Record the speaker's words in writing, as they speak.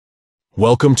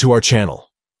Welcome to our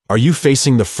channel. Are you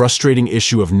facing the frustrating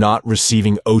issue of not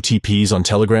receiving OTPs on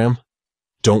Telegram?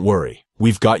 Don't worry,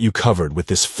 we've got you covered with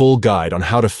this full guide on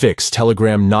how to fix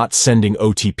Telegram not sending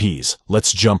OTPs.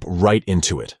 Let's jump right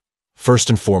into it. First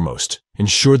and foremost,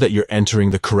 ensure that you're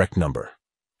entering the correct number.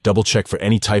 Double check for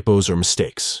any typos or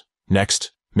mistakes.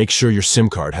 Next, make sure your SIM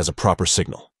card has a proper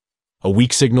signal. A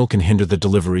weak signal can hinder the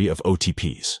delivery of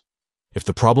OTPs. If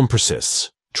the problem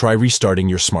persists, try restarting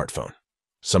your smartphone.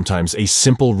 Sometimes a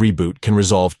simple reboot can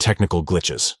resolve technical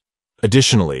glitches.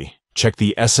 Additionally, check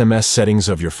the SMS settings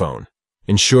of your phone.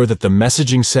 Ensure that the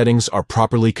messaging settings are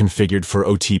properly configured for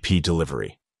OTP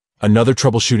delivery. Another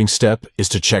troubleshooting step is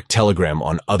to check Telegram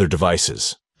on other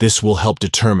devices. This will help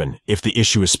determine if the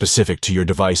issue is specific to your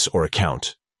device or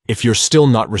account. If you're still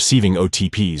not receiving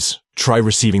OTPs, try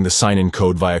receiving the sign-in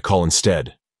code via call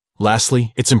instead.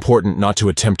 Lastly, it's important not to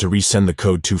attempt to resend the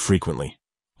code too frequently.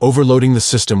 Overloading the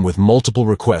system with multiple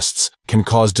requests can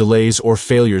cause delays or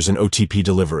failures in OTP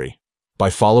delivery. By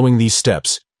following these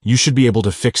steps, you should be able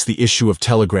to fix the issue of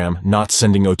Telegram not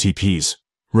sending OTPs.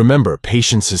 Remember,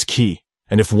 patience is key,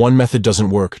 and if one method doesn't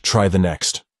work, try the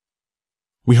next.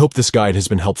 We hope this guide has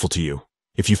been helpful to you.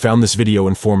 If you found this video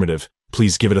informative,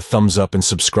 please give it a thumbs up and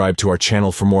subscribe to our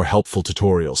channel for more helpful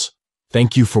tutorials.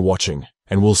 Thank you for watching,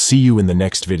 and we'll see you in the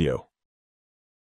next video.